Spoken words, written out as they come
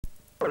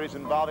Series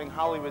involving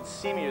Hollywood's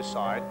seamier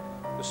side,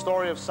 the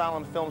story of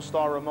silent film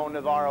star Ramón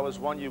Novarro is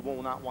one you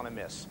will not want to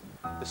miss.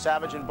 The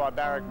savage and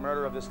barbaric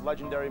murder of this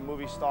legendary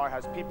movie star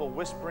has people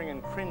whispering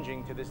and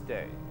cringing to this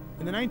day.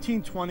 In the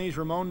 1920s,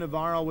 Ramón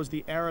Novarro was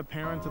the heir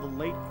apparent to the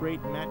late,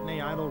 great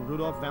matinee idol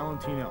Rudolph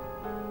Valentino.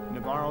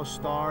 Novarro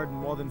starred in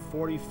more than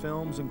 40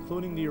 films,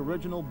 including the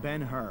original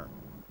Ben-Hur.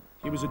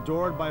 He was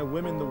adored by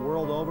women the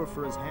world over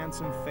for his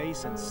handsome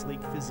face and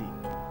sleek physique.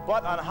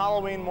 But on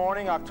Halloween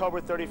morning,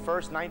 October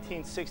 31st,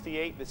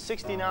 1968, the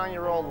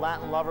 69-year-old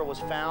Latin lover was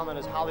found on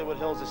his Hollywood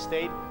Hills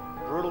estate,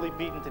 brutally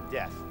beaten to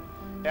death.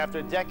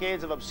 After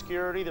decades of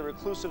obscurity, the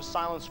reclusive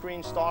silent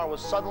screen star was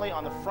suddenly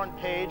on the front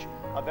page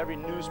of every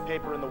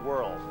newspaper in the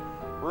world.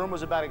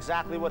 Rumors about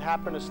exactly what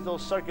happened are still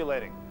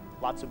circulating.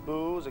 Lots of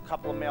booze, a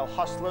couple of male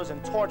hustlers,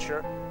 and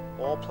torture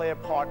all play a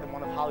part in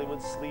one of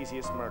Hollywood's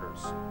sleaziest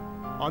murders.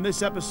 On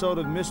this episode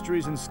of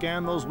Mysteries and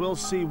Scandals, we'll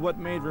see what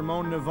made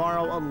Ramón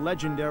Novarro a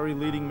legendary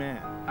leading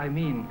man. I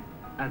mean,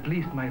 at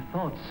least my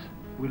thoughts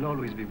will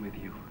always be with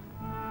you.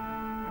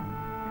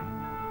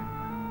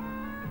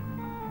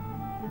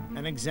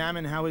 And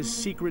examine how his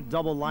secret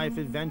double life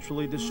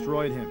eventually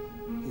destroyed him.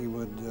 He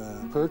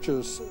would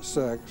purchase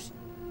sex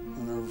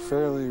on a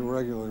fairly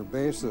regular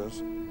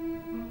basis,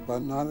 but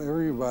not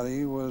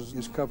everybody was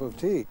his cup of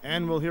tea.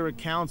 And we'll hear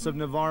accounts of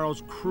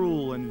Novarro's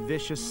cruel and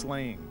vicious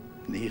slaying.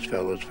 These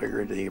fellows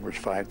figured that he was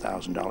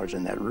 $5,000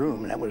 in that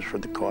room, and that was for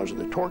the cause of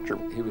the torture.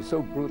 He was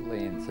so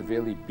brutally and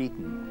severely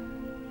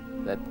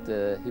beaten that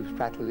his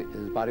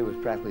body was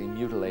practically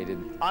mutilated.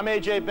 I'm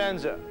A.J.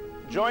 Benza.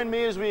 Join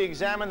me as we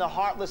examine the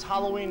heartless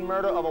Halloween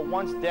murder of a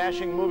once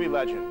dashing movie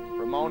legend,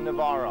 Ramón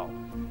Novarro,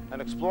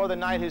 and explore the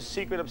night his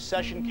secret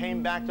obsession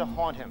came back to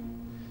haunt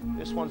him.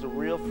 This one's a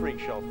real freak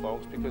show,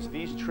 folks, because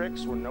these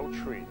tricks were no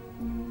treat.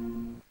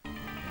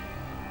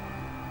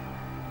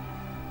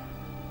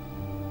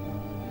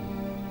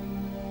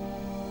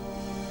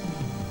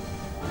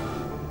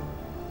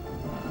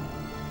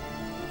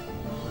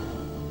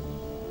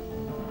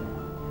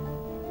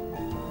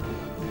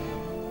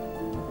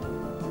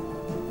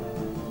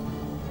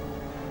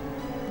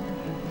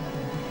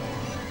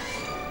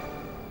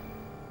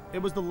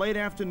 It was the late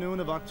afternoon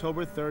of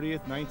October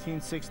 30th,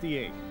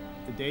 1968,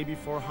 the day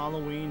before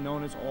Halloween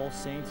known as All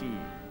Saints' Eve.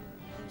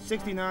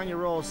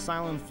 69-year-old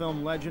silent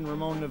film legend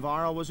Ramón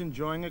Novarro was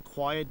enjoying a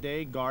quiet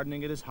day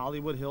gardening at his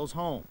Hollywood Hills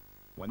home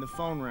when the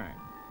phone rang.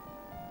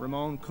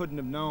 Ramón couldn't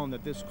have known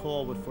that this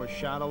call would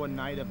foreshadow a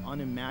night of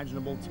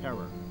unimaginable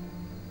terror.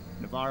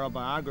 Novarro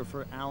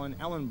biographer Alan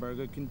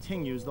Ellenberger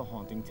continues the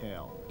haunting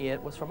tale.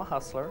 It was from a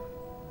hustler,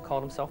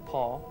 called himself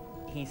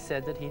Paul. He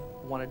said that he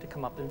wanted to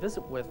come up and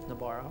visit with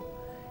Novarro.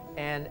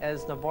 And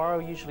as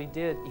Novarro usually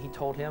did, he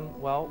told him,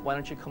 well, why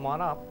don't you come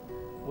on up?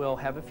 We'll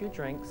have a few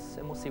drinks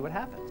and we'll see what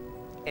happens.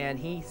 And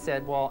he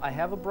said, well, I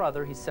have a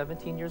brother, he's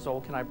 17 years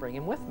old, can I bring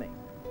him with me?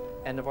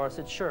 And Novarro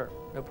said, sure,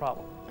 no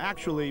problem.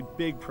 Actually,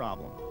 big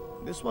problem.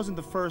 This wasn't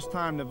the first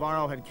time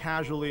Novarro had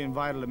casually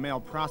invited a male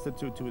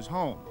prostitute to his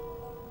home.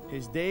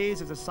 His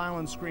days as a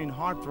silent screen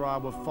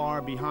heartthrob were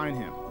far behind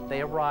him.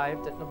 They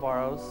arrived at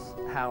Novarro's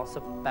house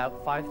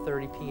about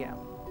 5:30 p.m.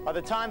 By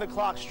the time the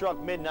clock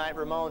struck midnight,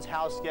 Ramon's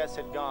house guests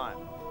had gone.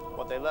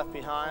 What they left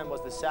behind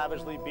was the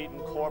savagely beaten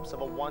corpse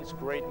of a once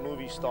great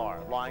movie star,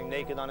 lying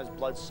naked on his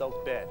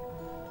blood-soaked bed.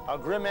 A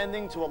grim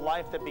ending to a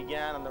life that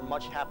began under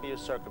much happier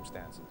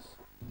circumstances.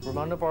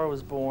 Ramón Novarro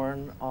was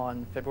born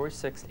on February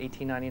 6,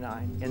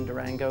 1899, in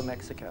Durango,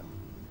 Mexico.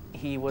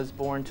 He was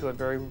born to a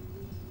very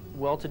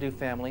well-to-do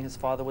family. His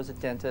father was a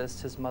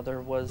dentist. His mother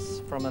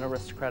was from an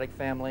aristocratic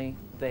family.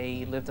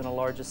 They lived in a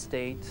large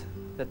estate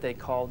that they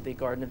called the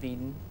Garden of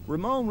Eden.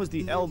 Ramón was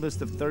the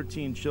eldest of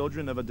 13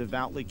 children of a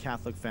devoutly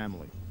Catholic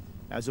family.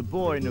 As a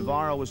boy,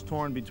 Novarro was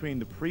torn between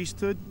the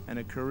priesthood and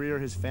a career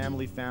his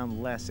family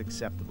found less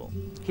acceptable.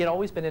 He had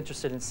always been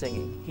interested in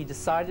singing. He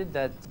decided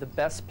that the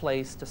best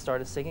place to start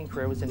a singing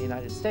career was in the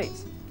United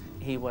States.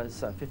 He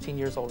was 15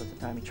 years old at the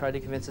time. He tried to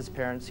convince his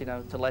parents,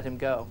 to let him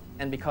go.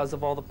 And because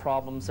of all the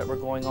problems that were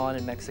going on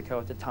in Mexico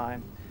at the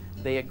time,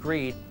 they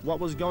agreed. What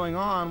was going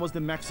on was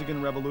the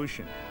Mexican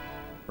Revolution.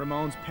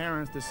 Ramon's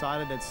parents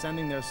decided that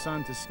sending their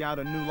son to scout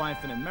a new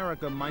life in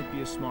America might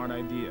be a smart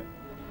idea.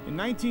 In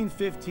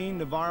 1915,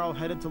 Novarro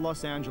headed to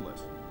Los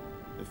Angeles.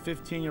 The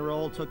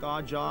 15-year-old took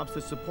odd jobs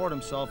to support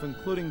himself,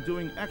 including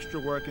doing extra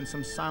work in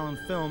some silent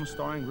films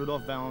starring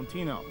Rudolph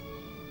Valentino.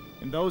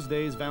 In those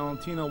days,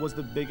 Valentino was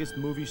the biggest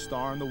movie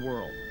star in the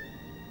world.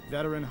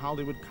 Veteran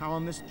Hollywood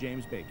columnist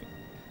James Bacon.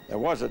 There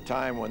was a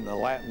time when the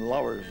Latin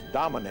lovers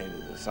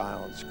dominated the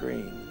silent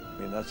screen.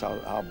 I mean, that's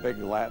how big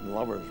the Latin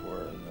lovers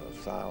were in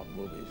those silent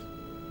movies.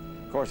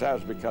 Of course, that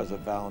was because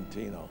of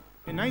Valentino.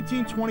 In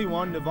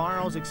 1921,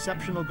 Novarro's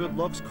exceptional good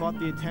looks caught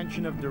the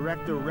attention of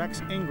director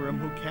Rex Ingram,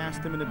 who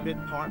cast him in a bit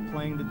part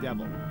playing the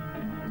devil.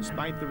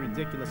 Despite the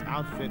ridiculous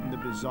outfit and the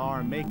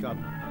bizarre makeup,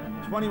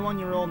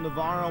 21-year-old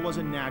Novarro was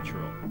a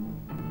natural.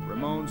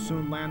 Ramón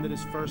soon landed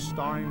his first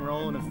starring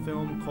role in a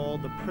film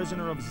called The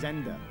Prisoner of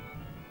Zenda.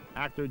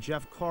 Actor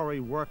Jeff Corey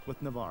worked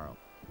with Novarro.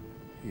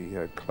 He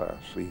had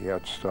class, he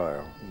had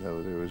style. You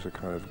know, there was a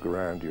kind of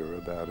grandeur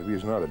about him. He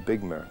was not a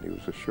big man, he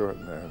was a short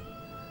man.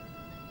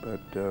 But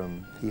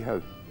he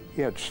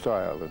had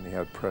style and he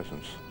had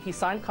presence. He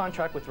signed a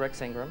contract with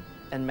Rex Ingram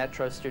and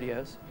Metro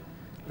Studios.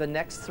 The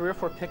next 3 or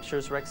 4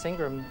 pictures, Rex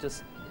Ingram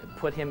just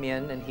put him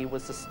in, and he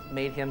was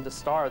made him the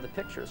star of the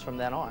pictures from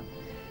then on.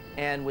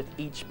 And with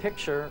each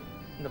picture,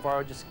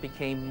 Novarro just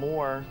became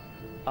more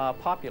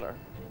popular.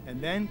 And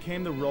then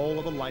came the role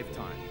of a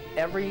lifetime.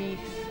 Every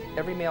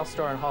male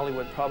star in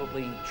Hollywood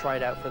probably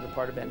tried out for the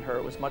part of Ben-Hur.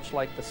 It was much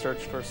like the search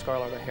for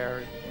Scarlett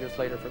O'Hara years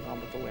later for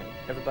Gone with the Wind.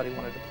 Everybody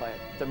wanted to play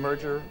it. The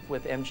merger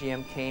with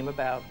MGM came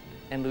about,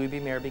 and Louis B.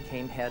 Mayer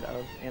became head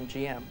of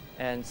MGM.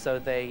 And so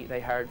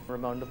they hired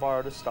Ramón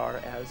Novarro to star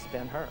as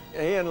Ben-Hur.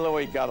 He and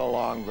Louis got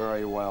along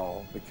very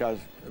well because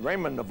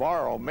Ramón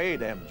Novarro made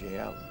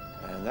MGM,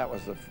 and that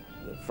was the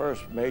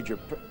first major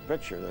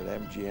picture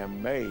that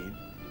MGM made.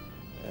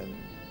 And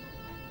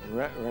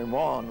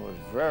Ramón was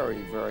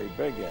very, very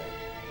big at it.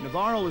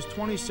 Novarro was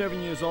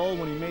 27 years old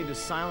when he made the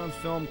silent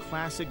film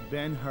classic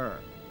Ben-Hur.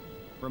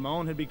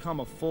 Ramón had become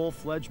a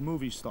full-fledged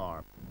movie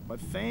star, but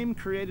fame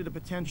created a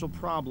potential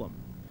problem.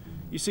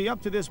 You see,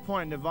 up to this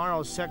point,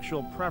 Novarro's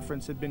sexual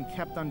preference had been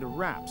kept under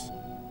wraps,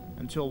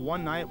 until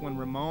one night when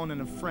Ramón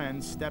and a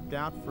friend stepped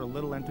out for a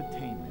little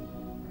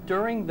entertainment.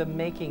 During the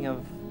making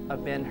of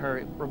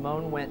Ben-Hur,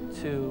 Ramón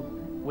went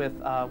with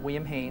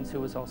William Haynes,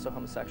 who was also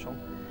homosexual,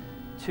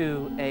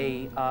 to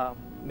a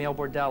male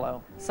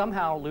bordello.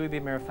 Somehow Louis B.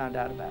 Mayer found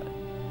out about it,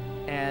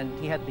 and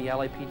he had the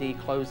LAPD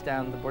close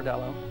down the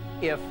bordello.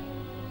 If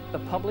the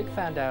public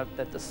found out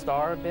that the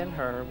star of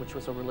Ben-Hur, which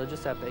was a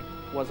religious epic,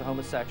 was a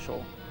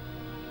homosexual,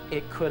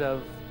 it could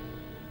have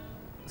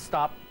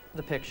stopped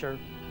the picture,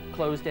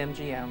 closed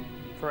MGM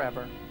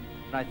forever.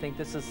 And I think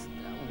this is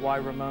why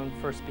Ramón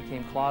first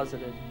became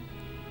closeted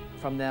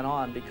from then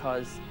on,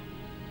 because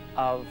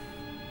of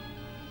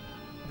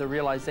the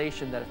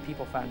realization that if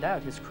people found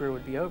out, his career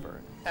would be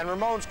over. And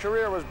Ramon's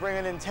career was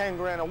bringing in 10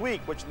 grand a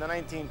week, which in the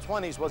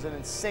 1920s was an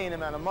insane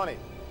amount of money.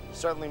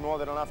 Certainly more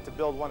than enough to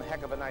build one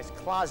heck of a nice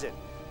closet.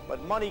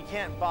 But money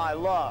can't buy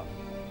love.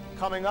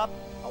 Coming up,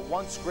 a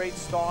once great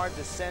star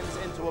descends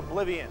into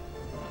oblivion,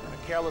 and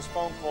a careless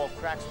phone call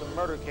cracks the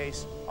murder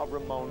case of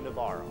Ramón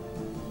Novarro.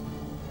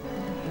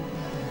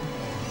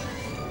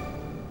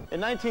 In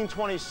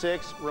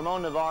 1926,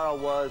 Ramón Novarro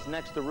was,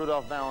 next to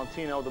Rudolph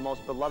Valentino, the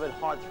most beloved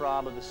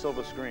heartthrob of the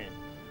silver screen.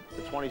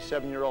 The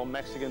 27-year-old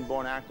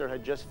Mexican-born actor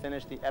had just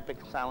finished the epic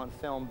silent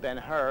film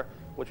Ben-Hur,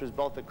 which was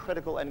both a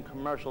critical and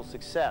commercial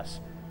success.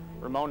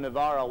 Ramón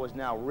Novarro was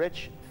now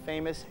rich,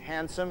 famous,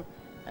 handsome,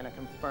 and a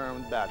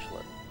confirmed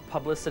bachelor.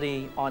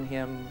 Publicity on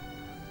him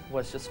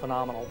was just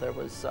phenomenal. There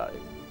was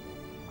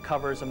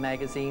covers of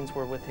magazines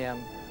were with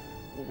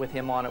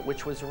him on it,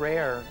 which was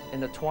rare in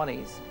the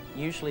 20s.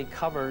 Usually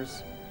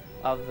covers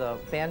of the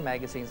fan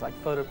magazines like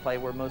Photoplay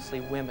were mostly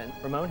women.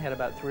 Ramón had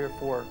about 3 or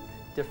 4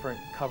 different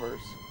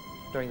covers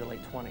during the late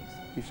 20s.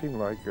 He seemed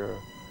like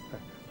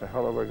a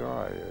hell of a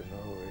guy,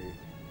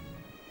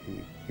 you know.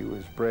 He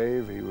was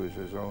brave, he was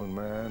his own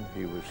man,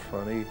 he was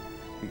funny,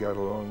 he got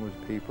along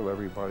with people,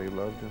 everybody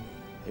loved him.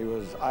 He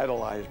was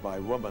idolized by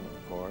women,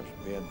 of course,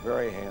 being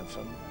very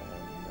handsome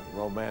and a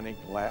romantic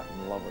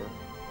Latin lover,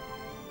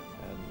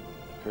 and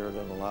appeared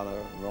in a lot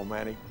of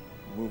romantic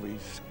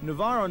movies.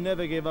 Novarro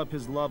never gave up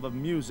his love of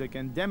music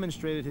and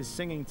demonstrated his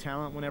singing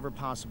talent whenever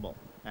possible,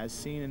 as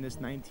seen in this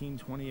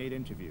 1928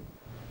 interview.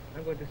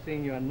 I'm going to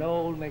sing you an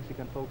old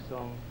Mexican folk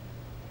song.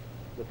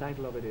 The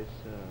title of it is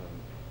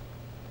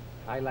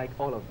I Like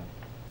All of Them.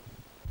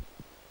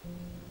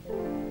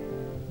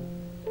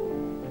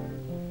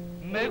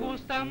 Me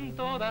gustan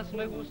todas,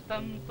 me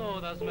gustan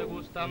todas, me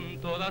gustan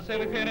todas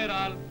en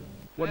general.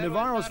 What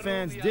Novarro's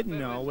fans didn't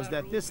know was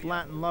that this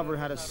Latin lover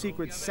had a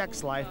secret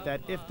sex life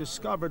that, if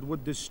discovered,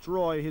 would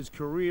destroy his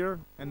career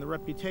and the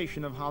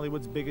reputation of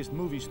Hollywood's biggest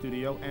movie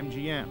studio,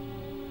 MGM.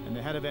 And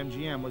the head of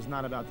MGM was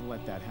not about to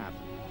let that happen.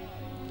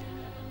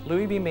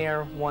 Louis B.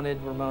 Mayer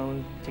wanted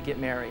Ramón to get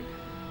married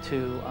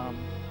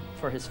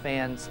for his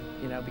fans,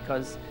 you know,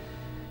 because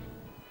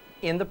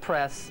in the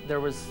press there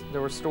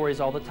were stories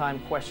all the time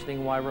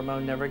questioning why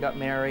Ramón never got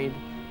married,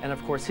 and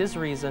of course his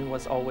reason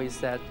was always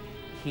that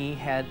he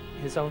had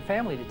his own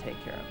family to take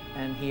care of,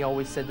 and he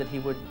always said that he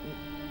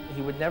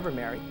would never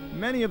marry.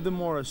 Many of the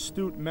more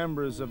astute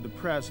members of the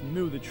press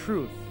knew the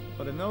truth,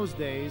 but in those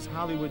days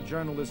Hollywood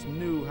journalists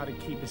knew how to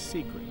keep a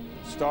secret.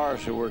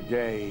 Stars who were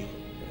gay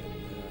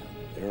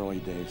in the early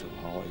days of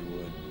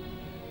Hollywood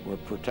were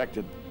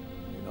protected,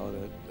 you know,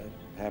 they'd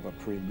have a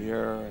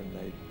premiere,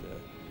 and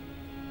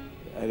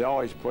they'd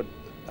always put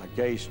a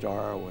gay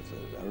star with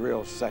a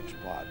real sex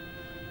plot,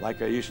 like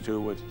they used to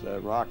with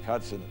Rock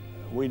Hudson.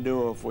 We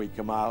knew if we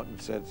come out and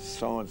said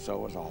so-and-so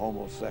was a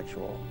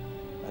homosexual,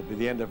 that'd be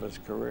the end of his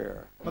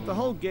career. But the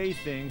whole gay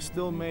thing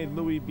still made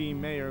Louis B.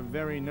 Mayer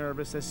very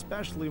nervous,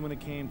 especially when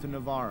it came to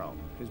Novarro,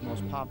 his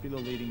most popular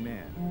leading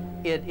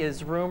man. It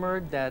is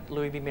rumored that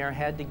Louis B. Mayer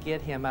had to get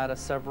him out of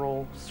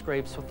several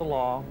scrapes with the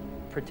law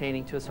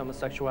pertaining to his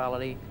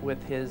homosexuality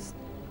with his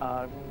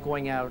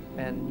going out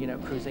and, you know,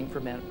 cruising for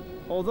men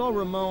Although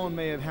Ramón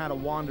may have had a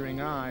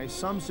wandering eye,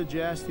 some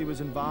suggest he was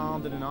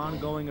involved in an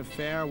ongoing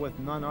affair with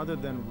none other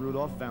than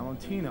Rudolph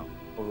Valentino.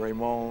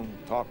 Ramón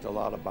talked a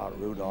lot about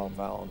Rudolph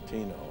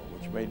Valentino,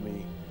 which made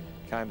me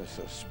kind of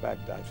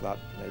suspect. I thought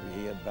maybe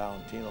he and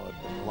Valentino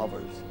had been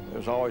lovers. There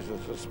was always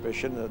a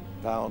suspicion that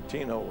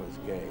Valentino was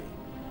gay,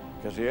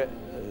 because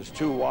his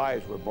two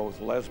wives were both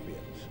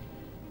lesbians.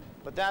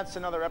 But that's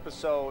another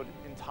episode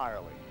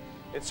entirely.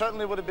 It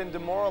certainly would have been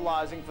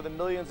demoralizing for the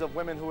millions of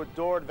women who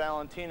adored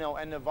Valentino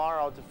and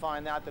Novarro to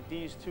find out that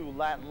these two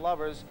Latin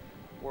lovers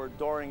were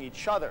adoring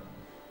each other.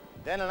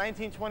 Then in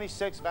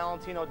 1926,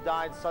 Valentino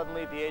died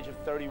suddenly at the age of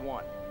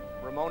 31.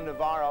 Ramón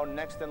Novarro,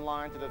 next in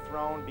line to the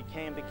throne,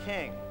 became the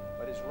king,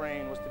 but his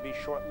reign was to be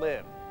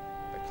short-lived.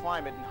 The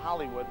climate in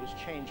Hollywood was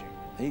changing.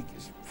 He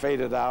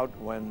faded out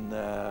when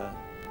the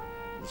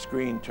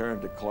screen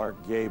turned to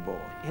Clark Gable.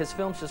 His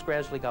films just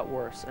gradually got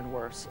worse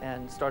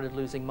and started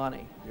losing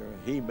money. Your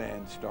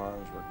He-Man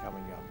stars were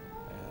coming up,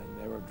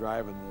 and they were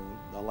driving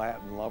the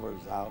Latin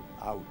lovers out,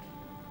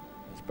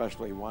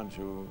 especially ones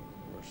who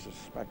were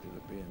suspected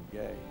of being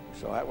gay.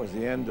 So that was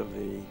the end of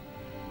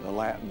the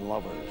Latin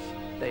lovers.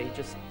 They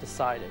just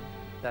decided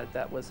that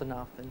that was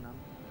enough and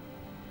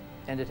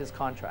ended his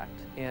contract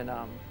in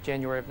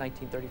January of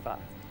 1935.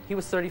 He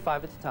was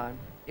 35 at the time.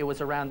 It was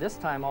around this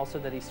time also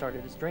that he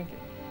started his drinking.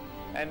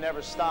 And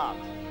never stopped.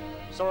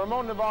 So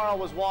Ramón Novarro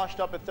was washed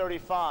up at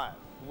 35.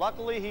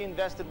 Luckily, he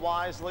invested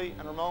wisely,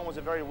 and Ramón was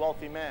a very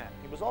wealthy man.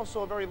 He was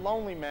also a very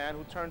lonely man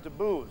who turned to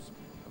booze,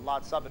 and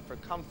lots of it for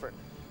comfort.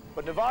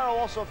 But Novarro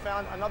also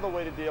found another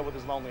way to deal with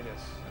his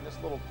loneliness, and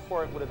this little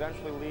quirk would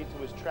eventually lead to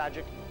his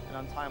tragic and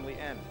untimely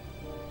end.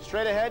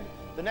 Straight ahead,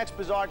 the next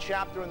bizarre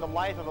chapter in the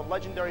life of a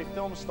legendary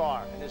film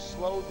star and his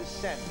slow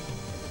descent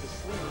into the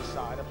sleazy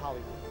side of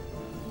Hollywood.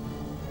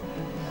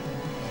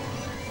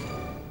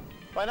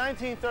 By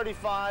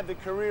 1935, the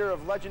career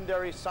of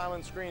legendary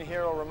silent screen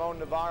hero Ramón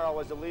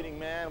Novarro as a leading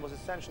man was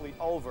essentially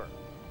over.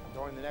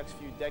 During the next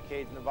few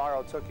decades,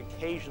 Novarro took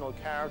occasional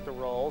character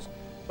roles,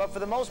 but for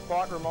the most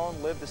part,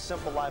 Ramón lived a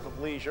simple life of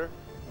leisure,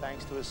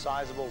 thanks to his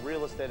sizable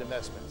real estate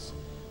investments.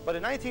 But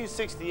in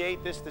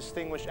 1968, this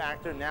distinguished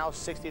actor, now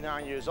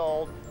 69 years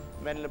old,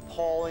 met an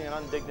appalling and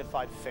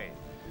undignified fate.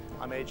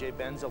 I'm A.J.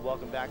 Benza.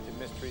 Welcome back to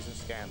Mysteries and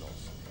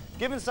Scandals.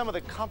 Given some of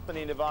the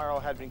company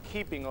Novarro had been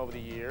keeping over the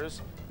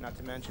years, not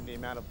to mention the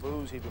amount of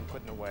booze he'd been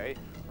putting away,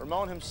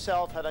 Ramón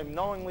himself had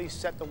unknowingly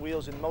set the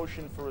wheels in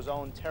motion for his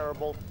own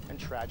terrible and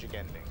tragic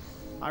ending.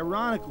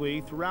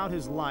 Ironically, throughout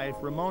his life,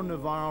 Ramón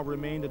Novarro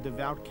remained a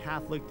devout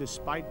Catholic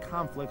despite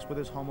conflicts with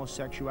his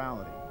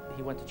homosexuality.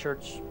 He went to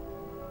church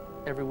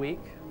every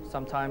week,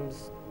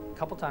 sometimes a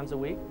couple times a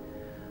week.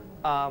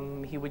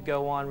 He would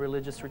go on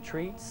religious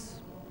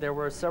retreats. There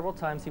were several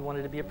times he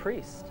wanted to be a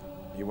priest.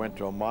 He went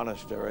to a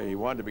monastery. He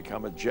wanted to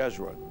become a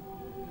Jesuit.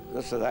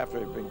 This is after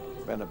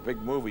he'd been a big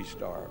movie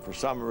star. For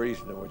some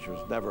reason, which was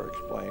never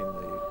explained,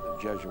 the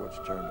Jesuits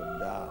turned him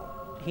down.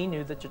 He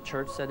knew that the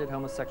church said that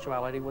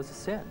homosexuality was a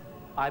sin.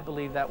 I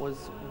believe that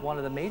was one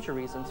of the major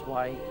reasons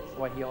why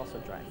he also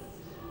drank,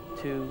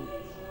 to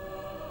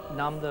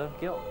numb the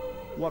guilt.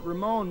 What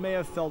Ramón may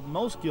have felt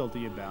most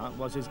guilty about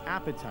was his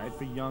appetite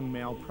for young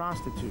male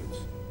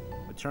prostitutes.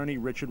 Attorney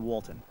Richard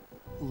Walton.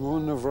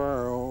 Ramón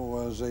Novarro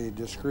was a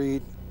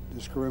discreet,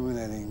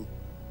 discriminating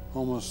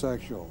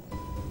homosexual.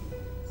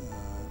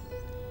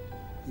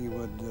 He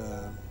would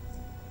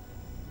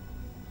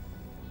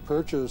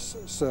purchase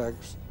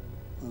sex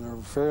on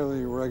a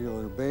fairly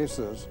regular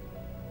basis,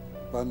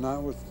 but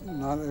not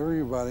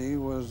everybody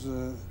was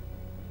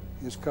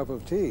his cup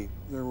of tea.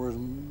 There were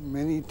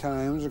many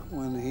times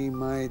when he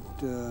might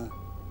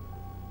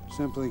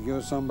simply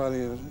give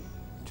somebody a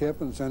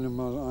tip and send him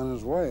on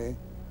his way.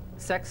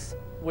 Sex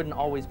wouldn't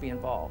always be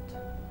involved.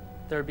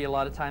 There'd be a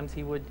lot of times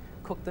he would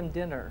cook them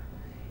dinner.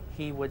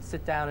 He would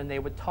sit down and they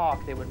would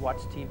talk, they would watch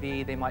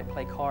TV, they might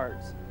play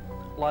cards.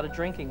 A lot of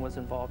drinking was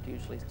involved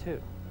usually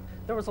too.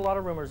 There was a lot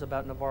of rumors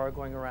about Novarro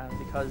going around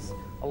because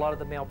a lot of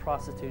the male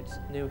prostitutes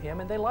knew him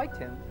and they liked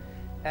him.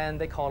 And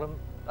they called him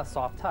a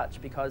soft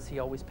touch because he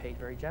always paid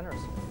very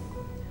generously.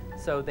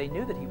 So they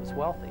knew that he was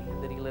wealthy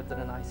and that he lived in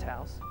a nice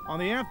house. On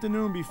the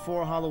afternoon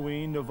before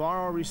Halloween,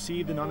 Novarro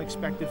received an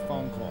unexpected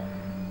phone call.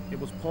 It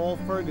was Paul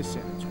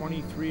Ferguson, a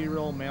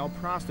 23-year-old male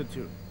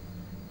prostitute.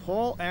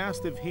 Paul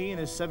asked if he and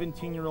his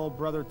 17-year-old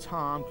brother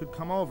Tom could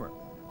come over.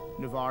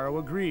 Novarro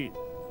agreed,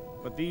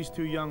 but these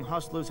two young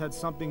hustlers had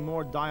something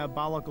more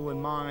diabolical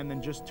in mind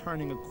than just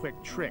turning a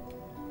quick trick.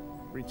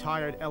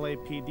 Retired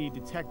LAPD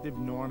detective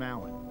Norm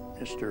Allen.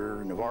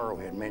 Mr.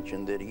 Novarro had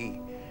mentioned that he,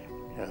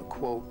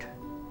 quote,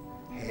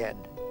 had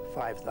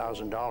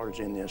 $5,000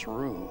 in this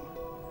room,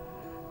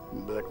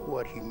 but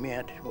what he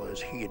meant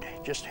was he had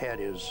just had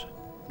his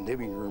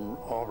living room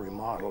all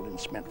remodeled and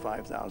spent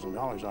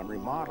 $5,000 on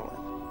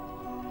remodeling.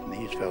 And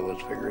these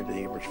fellows figured that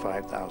there was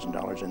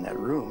 $5,000 in that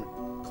room.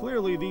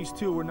 Clearly, these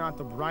two were not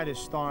the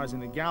brightest stars in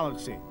the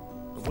galaxy,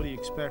 but what do you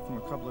expect from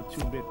a couple of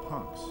two-bit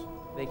punks?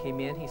 They came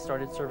in, he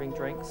started serving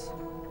drinks,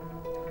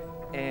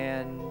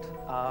 and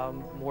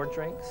more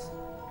drinks.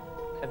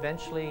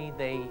 Eventually,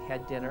 they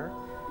had dinner.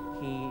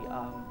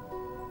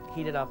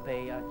 heated up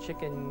a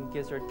chicken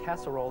gizzard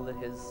casserole that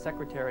his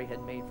secretary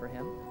had made for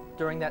him.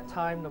 During that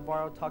time,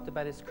 Novarro talked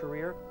about his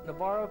career.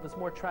 Novarro was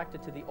more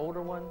attracted to the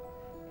older one,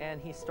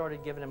 and he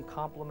started giving him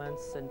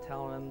compliments and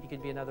telling him he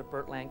could be another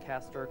Burt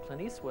Lancaster or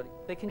Clint Eastwood.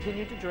 They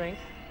continued to drink.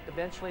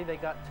 Eventually, they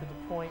got to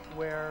the point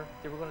where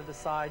they were going to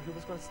decide who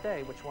was going to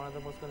stay, which one of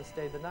them was going to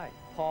stay the night.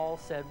 Paul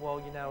said, well,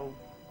 you know,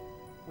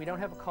 we don't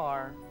have a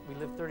car. We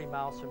live 30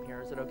 miles from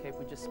here. Is it okay if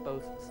we just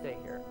both stay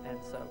here? And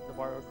so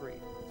Novarro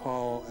agreed.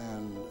 Paul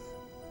and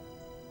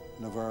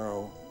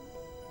Novarro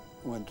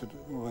went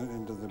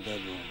into the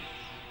bedroom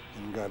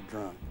and got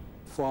drunk,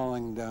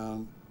 falling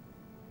down,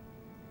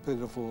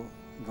 pitiful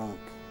drunk.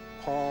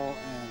 Paul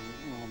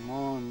and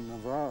Ramón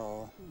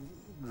Novarro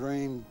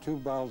drained 2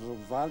 bottles of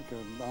vodka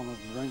almost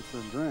drink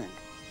for drink.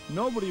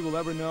 Nobody will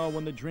ever know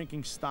when the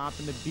drinking stopped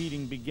and the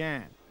beating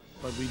began,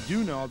 but we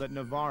do know that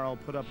Novarro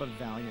put up a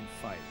valiant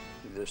fight.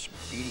 This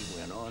beating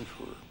went on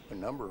for a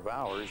number of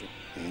hours,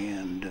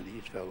 and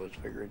these fellows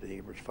figured that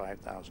there was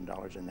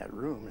 $5,000 in that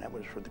room, and that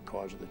was for the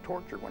cause of the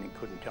torture. When he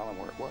couldn't tell them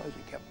where it was,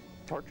 he kept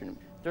torturing him.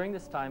 During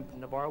this time,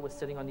 Novarro was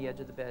sitting on the edge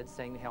of the bed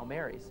saying the Hail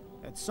Marys.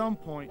 At some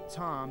point,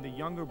 Tom, the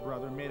younger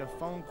brother, made a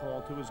phone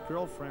call to his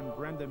girlfriend,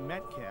 Brenda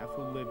Metcalf,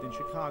 who lived in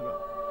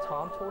Chicago.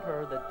 Tom told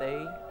her that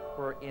they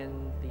were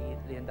in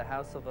the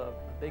house of a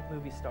big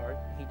movie star.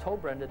 He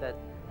told Brenda that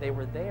they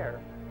were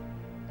there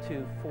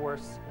to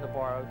force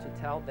Novarro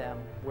to tell them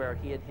where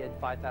he had hid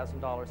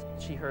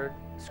 $5,000. She heard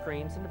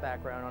screams in the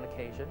background on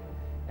occasion,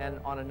 and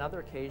on another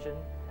occasion,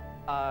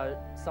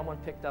 someone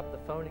picked up the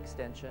phone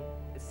extension,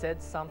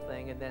 said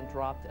something, and then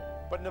dropped it.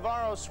 But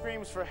Novarro's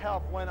screams for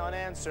help went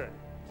unanswered.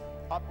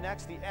 Up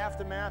next, the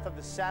aftermath of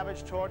the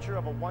savage torture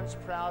of a once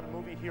proud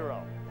movie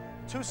hero.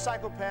 2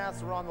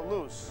 psychopaths were on the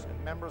loose,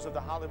 and members of the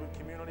Hollywood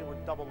community were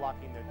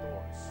double-locking their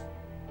doors.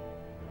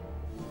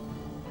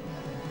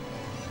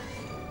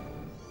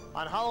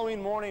 On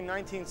Halloween morning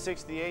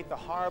 1968, the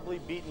horribly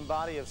beaten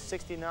body of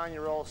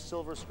 69-year-old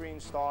silver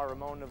screen star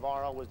Ramón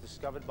Novarro was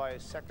discovered by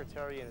his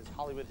secretary in his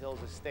Hollywood Hills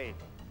estate.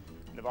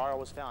 Novarro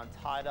was found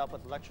tied up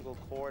with electrical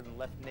cord and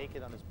left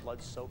naked on his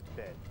blood-soaked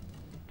bed.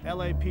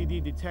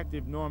 LAPD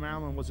detective Norm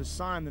Allen was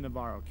assigned the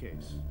Novarro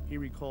case. He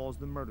recalls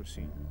the murder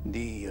scene.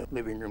 The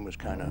living room was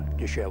kind of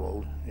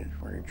disheveled. His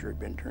furniture had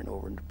been turned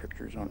over, and the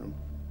pictures on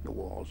the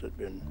walls had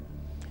been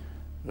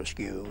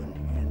askew,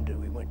 and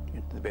we went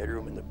into the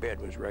bedroom, and the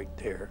bed was right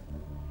there.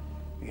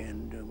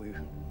 And we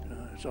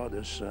saw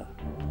this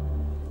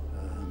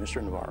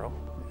Mr. Novarro,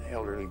 an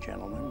elderly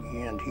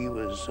gentleman, and he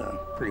was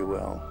pretty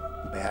well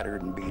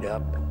battered and beat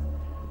up.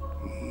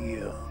 He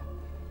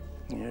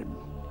had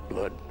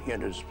blood. He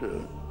had his,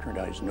 turned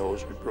out his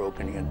nose was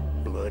broken. He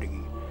had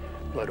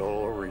blood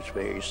all over his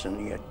face, and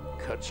he had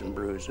cuts and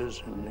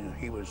bruises, and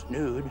he was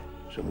nude.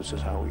 So this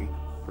is how we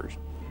first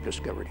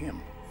discovered him.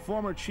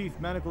 Former chief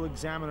medical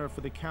examiner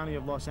for the county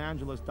of Los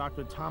Angeles,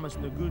 Dr. Thomas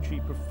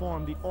Noguchi,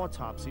 performed the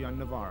autopsy on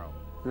Novarro.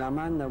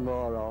 Ramón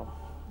Novarro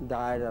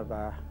died of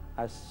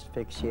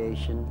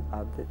asphyxiation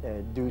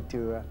due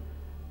to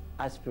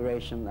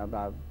aspiration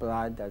of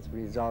blood as a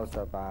result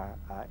of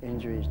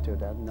injuries to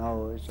the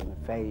nose and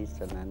the face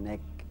and the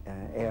neck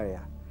area.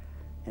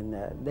 In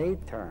the day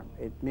term,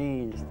 it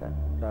means that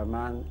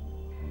Ramón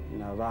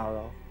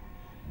Novarro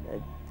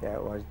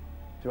was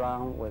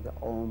drowned with his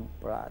own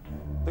blood.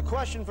 The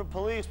question for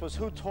police was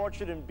who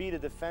tortured and beat a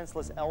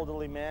defenseless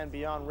elderly man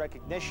beyond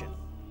recognition.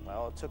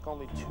 Well, it took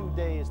only 2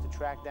 days to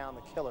track down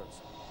the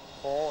killers,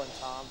 Paul and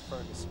Tom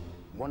Ferguson.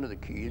 One of the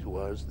keys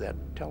was that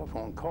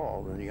telephone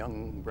call. The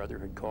young brother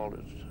had called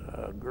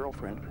his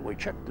girlfriend. We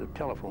checked the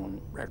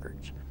telephone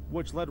records.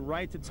 Which led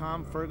right to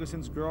Tom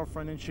Ferguson's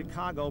girlfriend in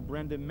Chicago,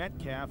 Brenda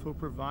Metcalf, who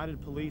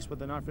provided police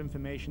with enough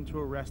information to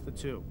arrest the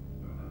 2.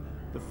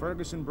 The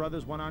Ferguson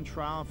brothers went on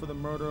trial for the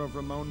murder of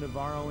Ramón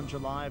Novarro in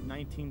July of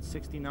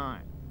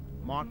 1969.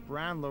 Mark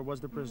Brandler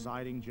was the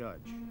presiding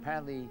judge.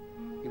 Apparently,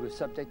 he was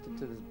subjected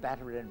to this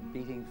battery and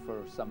beating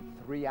for some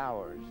 3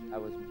 hours. I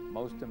was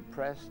most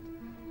impressed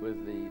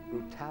with the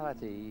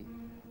brutality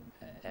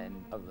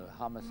of the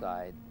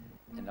homicide,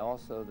 and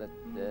also that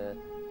the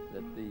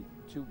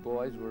 2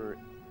 boys were,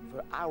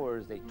 for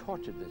hours, they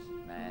tortured this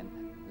man.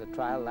 The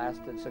trial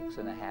lasted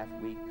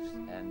 6.5 weeks,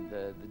 and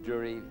the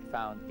jury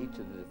found each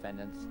of the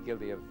defendants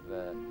guilty of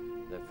the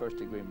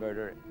first-degree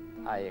murder.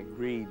 I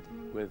agreed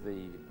with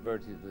the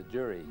verdict of the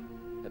jury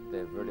that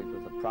the verdict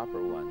was a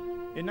proper one.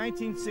 In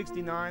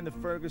 1969, the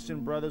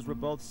Ferguson brothers were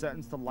both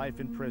sentenced to life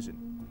in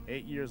prison.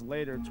 8 years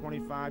later,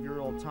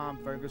 25-year-old Tom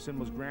Ferguson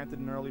was granted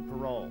an early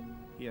parole.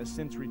 He has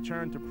since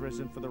returned to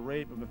prison for the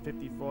rape of a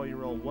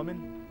 54-year-old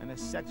woman and a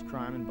sex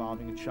crime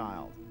involving a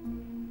child.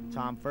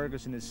 Tom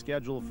Ferguson is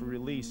scheduled for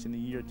release in the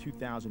year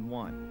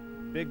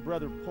 2001. Big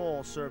brother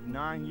Paul served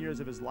 9 years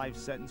of his life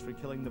sentence for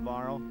killing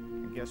Novarro,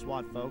 and guess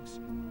what, folks?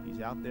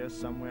 He's out there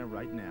somewhere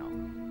right now.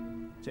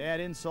 To add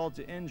insult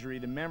to injury,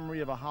 the memory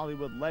of a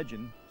Hollywood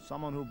legend,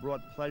 someone who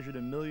brought pleasure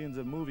to millions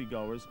of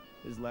moviegoers,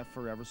 is left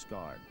forever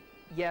scarred.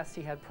 Yes,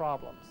 he had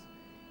problems.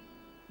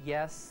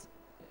 Yes,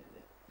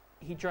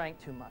 he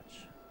drank too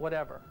much,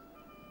 whatever.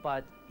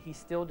 But he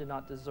still did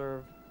not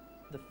deserve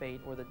the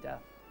fate or the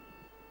death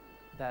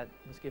that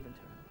was given to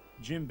him.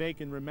 Jim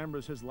Bacon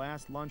remembers his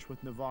last lunch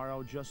with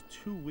Novarro just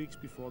 2 weeks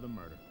before the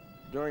murder.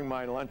 During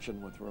my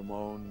luncheon with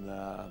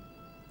Ramon,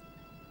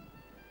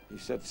 he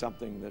said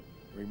something that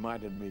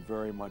reminded me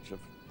very much of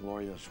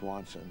Gloria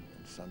Swanson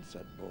in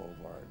Sunset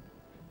Boulevard.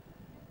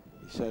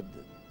 He said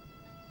that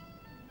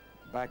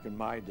back in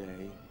my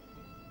day,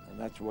 and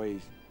that's the way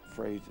he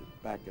phrased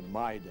it, back in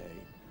my day,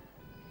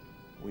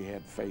 we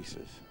had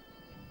faces.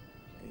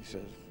 And he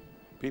says,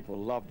 people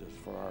loved us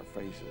for our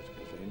faces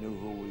because they knew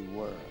who we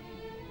were.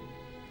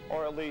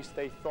 Or at least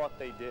they thought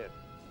they did.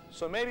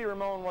 So maybe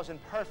Ramon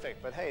wasn't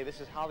perfect, but hey, this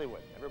is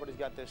Hollywood. Everybody's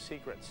got their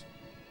secrets.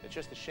 It's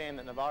just a shame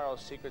that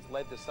Novarro's secrets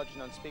led to such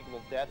an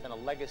unspeakable death and a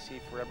legacy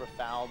forever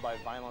fouled by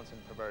violence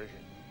and perversion.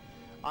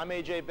 I'm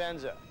A.J.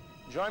 Benza.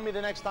 Join me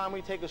the next time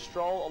we take a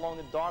stroll along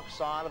the dark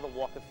side of the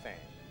Walk of Fame.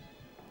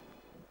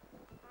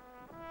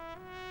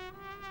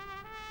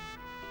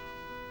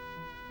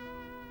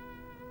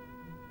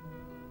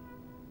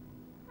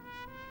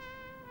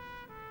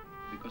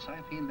 Because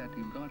I feel that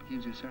if God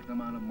gives you a certain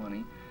amount of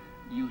money,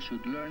 you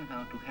should learn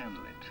how to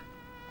handle it.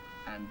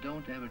 And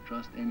don't ever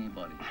trust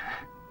anybody.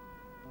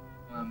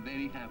 I'm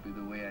very happy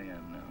the way I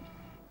am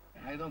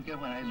now. I don't care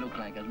what I look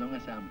like as long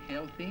as I'm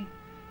healthy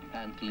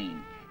and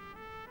clean.